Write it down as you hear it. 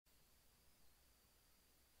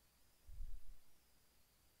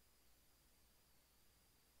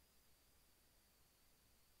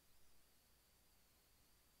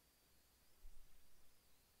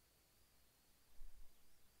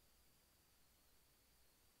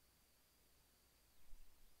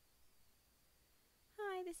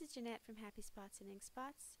this is Jeanette from Happy Spots and Ink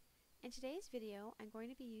Spots. In today's video, I'm going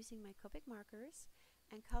to be using my Copic markers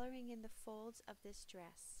and coloring in the folds of this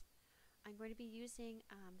dress. I'm going to be using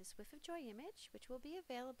this Whiff of Joy image, which will be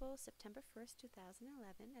available September 1st,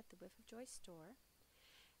 2011 at the Whiff of Joy store.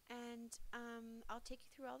 And I'll take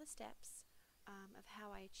you through all the steps of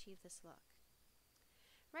how I achieve this look.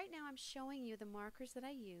 Right now I'm showing you the markers that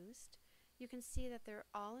I used. You can see that they're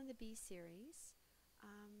all in the B series.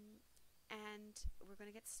 And we're going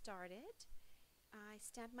to get started. I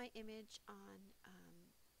stamped my image on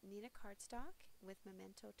Neenah cardstock with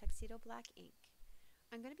Memento Tuxedo Black ink.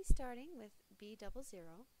 I'm going to be starting with B00,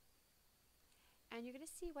 and you're going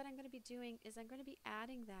to see what I'm going to be doing is I'm going to be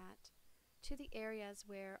adding that to the areas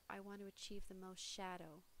where I want to achieve the most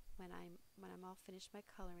shadow when I'm all finished my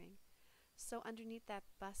coloring. So underneath that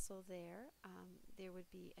bustle there, there would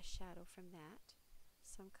be a shadow from that.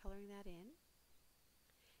 So I'm coloring that in.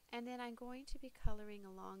 And then I'm going to be coloring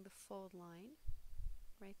along the fold line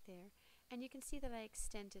right there. And you can see that I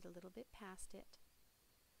extended a little bit past it,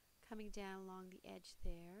 coming down along the edge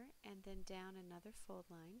there, and then down another fold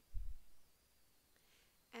line.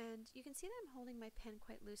 And you can see that I'm holding my pen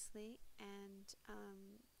quite loosely, and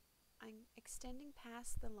I'm extending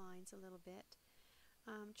past the lines a little bit,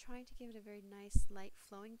 trying to give it a very nice light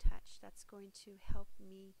flowing touch that's going to help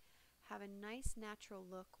me have a nice natural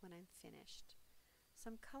look when I'm finished. So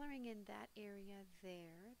I'm coloring in that area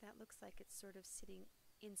there. That looks like it's sort of sitting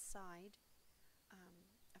inside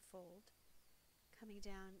a fold. Coming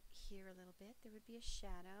down here a little bit, there would be a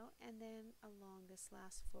shadow, and then along this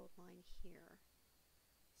last fold line here.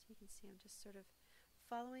 So you can see I'm just sort of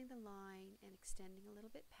following the line and extending a little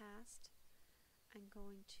bit past. I'm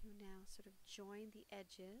going to now sort of join the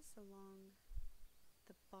edges along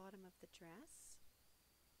the bottom of the dress.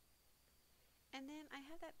 And then I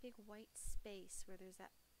have that big white space where there's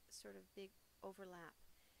that sort of big overlap.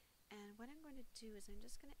 And what I'm going to do is I'm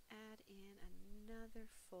just going to add in another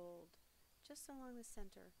fold just along the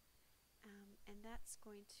center. And that's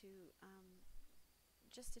going to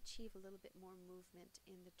just achieve a little bit more movement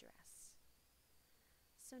in the dress.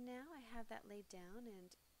 So now I have that laid down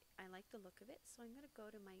and I like the look of it. So I'm going to go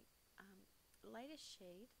to my lightest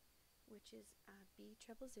shade, which is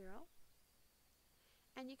B00.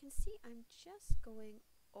 And you can see I'm just going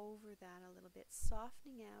over that a little bit,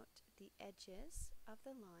 softening out the edges of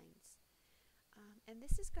the lines. And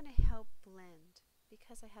this is going to help blend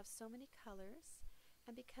because I have so many colors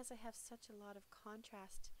and because I have such a lot of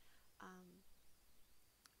contrast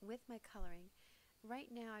with my coloring.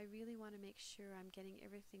 Right now I really want to make sure I'm getting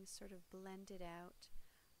everything sort of blended out.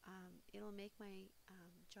 It'll make my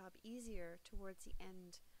job easier towards the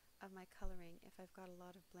end of my coloring if I've got a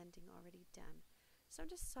lot of blending already done. So I'm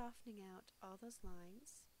just softening out all those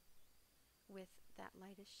lines with that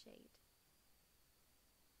lightest shade.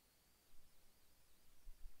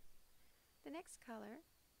 The next color,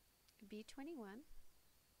 B21,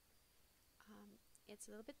 it's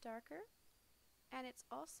a little bit darker and it's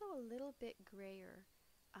also a little bit grayer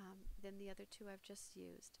than the other two I've just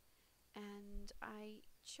used. And I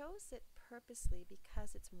chose it purposely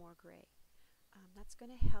because it's more gray. That's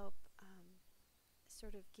going to help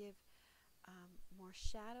sort of give more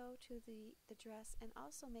shadow to the dress and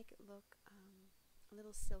also make it look a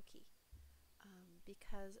little silky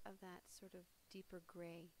because of that sort of deeper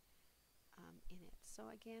gray in it. So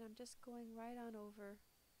again, I'm just going right on over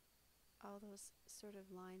all those sort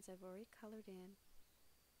of lines I've already colored in,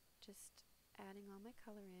 just adding all my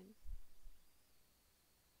color in.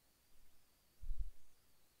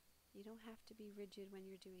 You don't have to be rigid when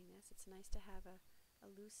you're doing this. It's nice to have a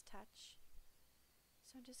loose touch.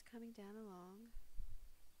 So I'm just coming down along,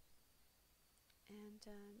 and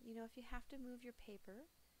you know, if you have to move your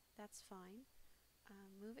paper, that's fine.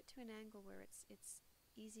 Move it to an angle where it's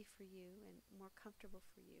easy for you and more comfortable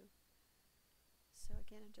for you. So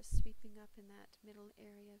again, I'm just sweeping up in that middle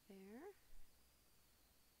area there.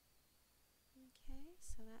 Okay,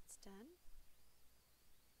 so that's done.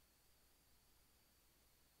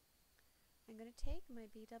 I'm going to take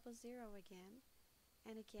my B00 again.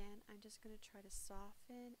 And again, I'm just going to try to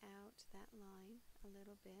soften out that line a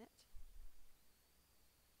little bit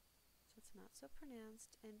so it's not so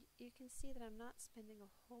pronounced. And you can see that I'm not spending a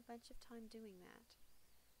whole bunch of time doing that.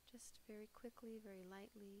 Just very quickly, very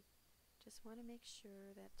lightly. Just want to make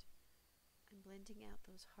sure that I'm blending out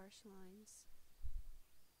those harsh lines.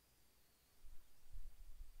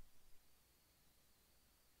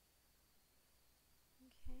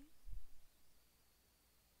 Okay.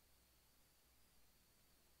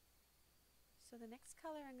 So the next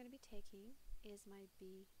color I'm going to be taking is my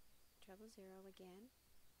B00 again,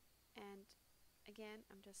 and again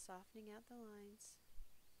I'm just softening out the lines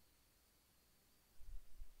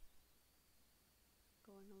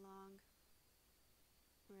going along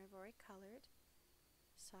where I've already colored,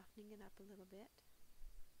 softening it up a little bit.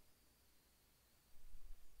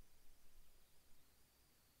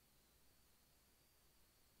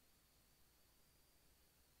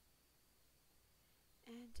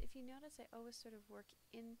 And if you notice, I always sort of work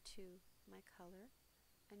into my color.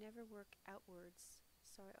 I never work outwards,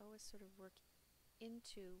 so I always sort of work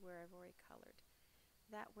into where I've already colored.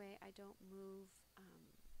 That way I don't move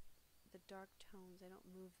the dark tones, I don't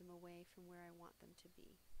move them away from where I want them to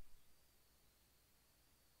be.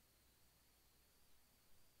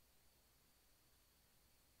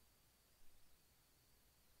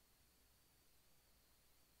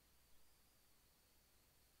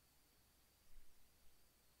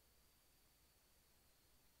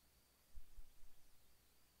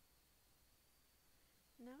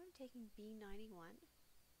 Now I'm taking B91.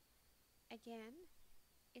 Again,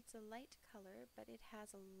 it's a light color, but it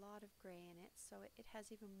has a lot of gray in it, so it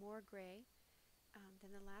has even more gray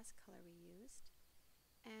than the last color we used.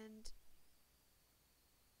 And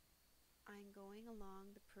I'm going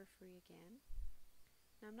along the periphery again.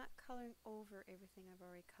 Now I'm not coloring over everything I've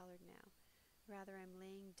already colored now. Rather, I'm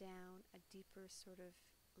laying down a deeper sort of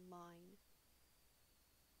line.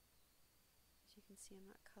 As you can see, I'm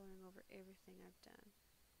not coloring over everything I've done.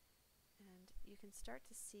 And you can start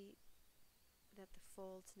to see that the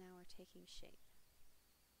folds now are taking shape.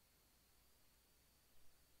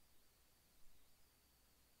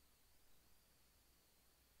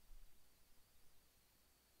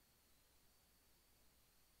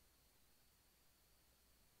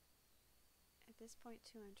 At this point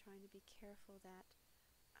too, I'm trying to be careful that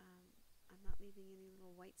I'm not leaving any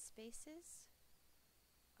little white spaces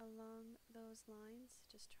along those lines,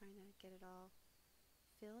 just trying to get it all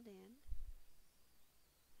filled in.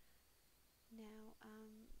 Now,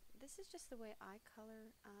 this is just the way I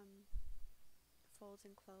color folds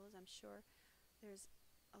and clothes. I'm sure there's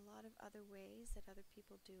a lot of other ways that other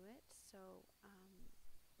people do it, so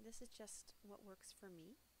this is just what works for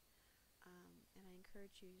me, and I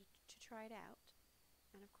encourage you to try it out,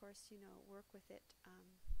 and of course, you know, work with it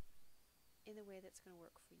in the way that's going to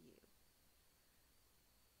work for you.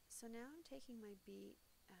 So now I'm taking my B00,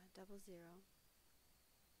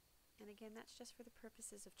 and again, that's just for the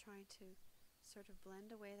purposes of trying to sort of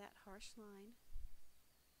blend away that harsh line.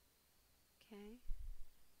 Okay,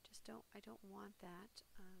 I don't want that.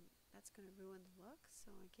 That's going to ruin the look.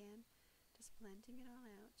 So again, just blending it all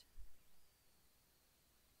out.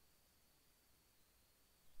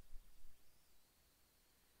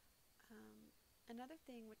 Another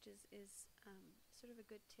thing, which is sort of a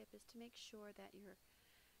good tip, is to make sure that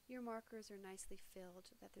your markers are nicely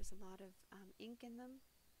filled, that there's a lot of ink in them,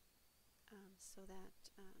 so that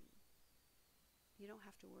you don't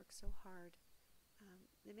have to work so hard.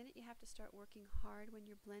 The minute you have to start working hard when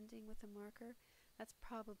you're blending with a marker, that's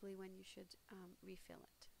probably when you should refill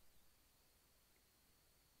it.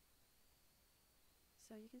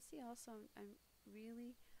 So you can see also I'm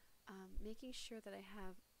really making sure that I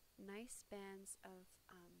have nice bands of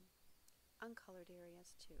uncolored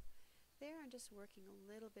areas too. There I'm just working a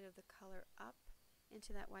little bit of the color up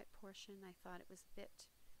into that white portion. I thought it was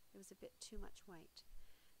a bit too much white.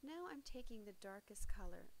 Now I'm taking the darkest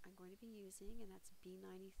color I'm going to be using, and that's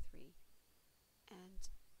B93, and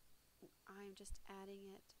I'm just adding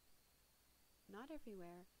it not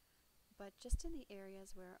everywhere, but just in the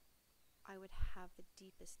areas where I would have the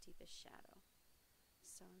deepest shadow.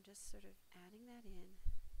 So I'm just sort of adding that in,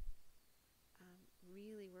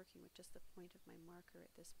 really working with just the point of my marker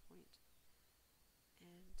at this point,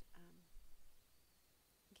 and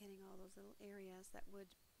getting all those little areas that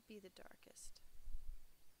would be the darkest.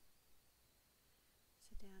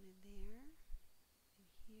 So down in there, in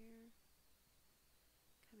here,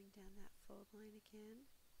 coming down that fold line again.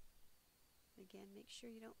 Again, make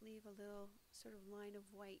sure you don't leave a little sort of line of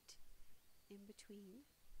white in between.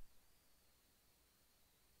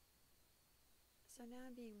 So now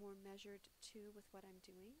I'm being more measured too with what I'm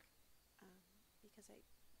doing, because I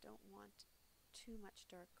don't want too much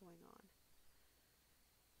dark going on.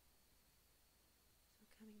 So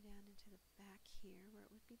coming down into the back here where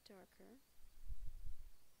it would be darker,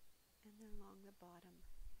 and then along the bottom.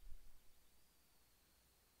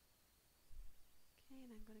 Okay,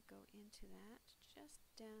 and I'm going to go into that, just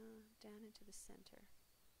down into the center.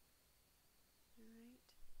 Alright,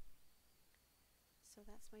 so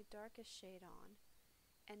that's my darkest shade on.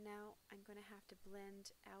 And now I'm going to have to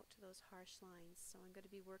blend out those harsh lines. So I'm going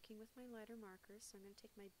to be working with my lighter markers. So I'm going to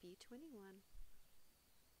take my B21,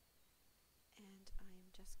 and I'm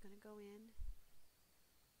just going to go in,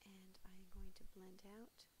 and I'm going to blend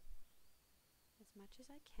out as much as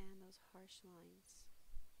I can those harsh lines.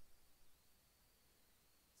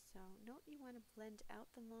 So note you want to blend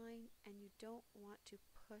out the line and you don't want to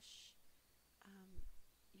push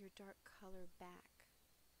your dark color back.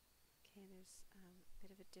 Okay, there's a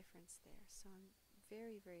bit of a difference there. So I'm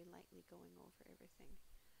very, very lightly going over everything.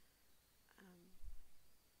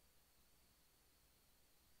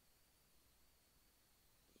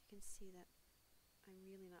 You can see that I'm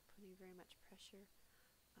really not putting very much pressure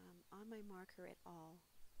on my marker at all.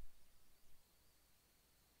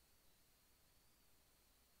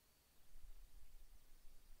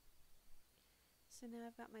 So now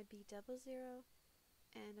I've got my B00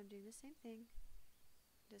 and I'm doing the same thing,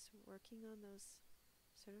 just working on those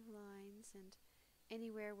sort of lines, and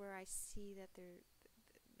anywhere where I see that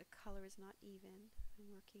the color is not even,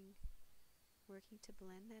 I'm working to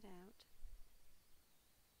blend that out.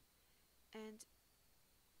 And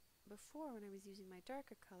before, when I was using my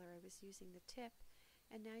darker color, I was using the tip,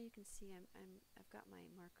 and now you can see I've got my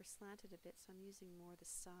marker slanted a bit, so I'm using more the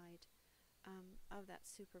side of that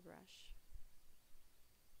super brush.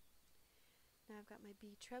 Now I've got my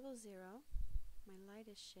B00, my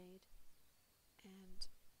lightest shade, and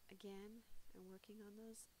again I'm working on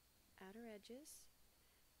those outer edges,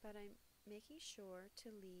 but I'm making sure to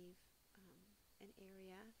leave an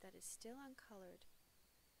area that is still uncolored.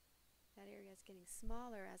 That area is getting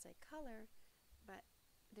smaller as I color, but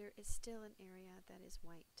there is still an area that is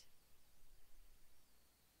white.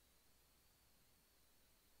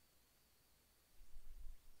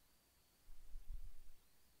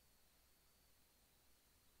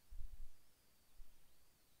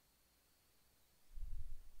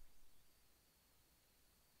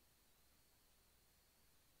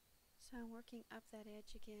 So I'm working up that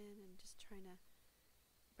edge again and just trying to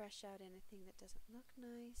brush out anything that doesn't look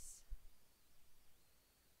nice.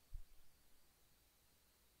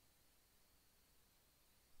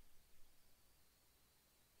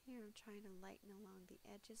 Here I'm trying to lighten along the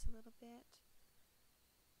edges a little bit.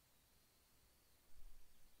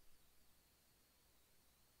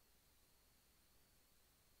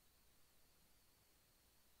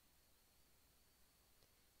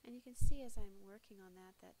 And you can see as I'm working on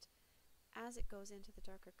that as it goes into the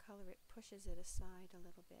darker color, it pushes it aside a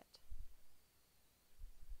little bit.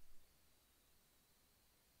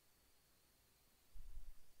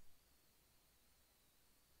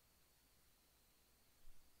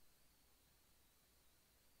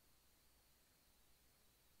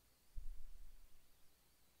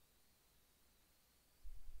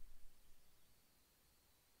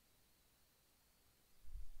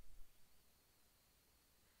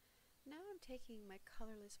 Now I'm taking my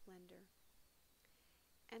colorless blender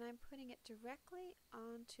and I'm putting it directly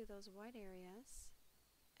onto those white areas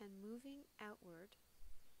and moving outward,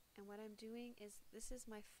 and what I'm doing is, this is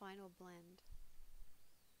my final blend.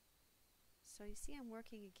 So you see I'm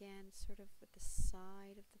working again sort of with the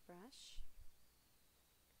side of the brush,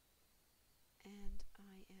 and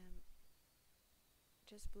I am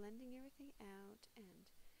just blending everything out and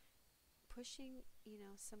pushing,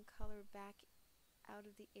 some color back out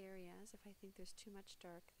of the areas if I think there's too much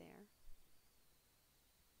dark there.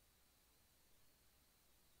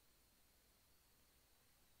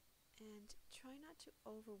 And try not to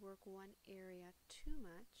overwork one area too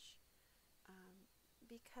much,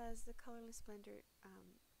 because the colorless blender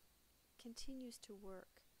continues to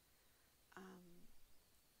work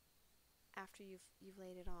after you've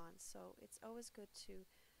laid it on. So it's always good to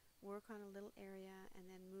work on a little area and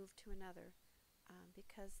then move to another,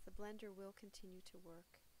 because the blender will continue to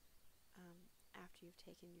work after you've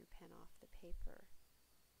taken your pen off the paper.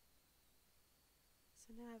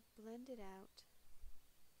 So now I've blended out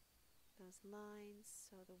those lines,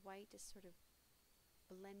 so the white is sort of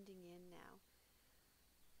blending in now.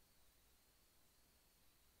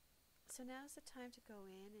 So now's the time to go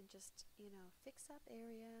in and just, fix up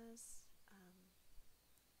areas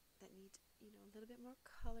that need, a little bit more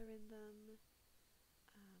color in them,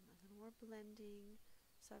 a little more blending.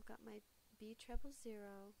 So I've got my B00,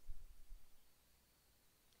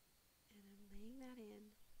 and I'm laying that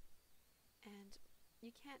in, and you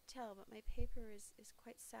can't tell, but my paper is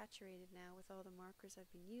quite saturated now with all the markers I've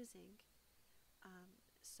been using,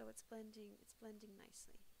 so it's blending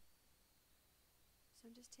nicely. So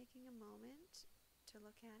I'm just taking a moment to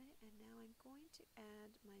look at it, and now I'm going to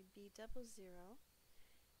add my B00,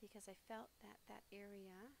 because I felt that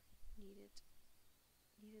area needed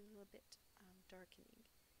a little bit darkening,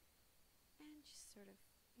 and just sort of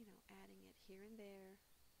adding it here and there,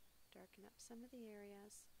 darken up some of the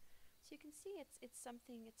areas. So you can see it's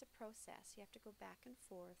a process. You have to go back and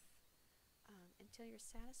forth until you're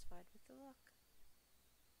satisfied with the look.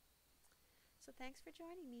 So thanks for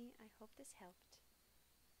joining me. I hope this helped.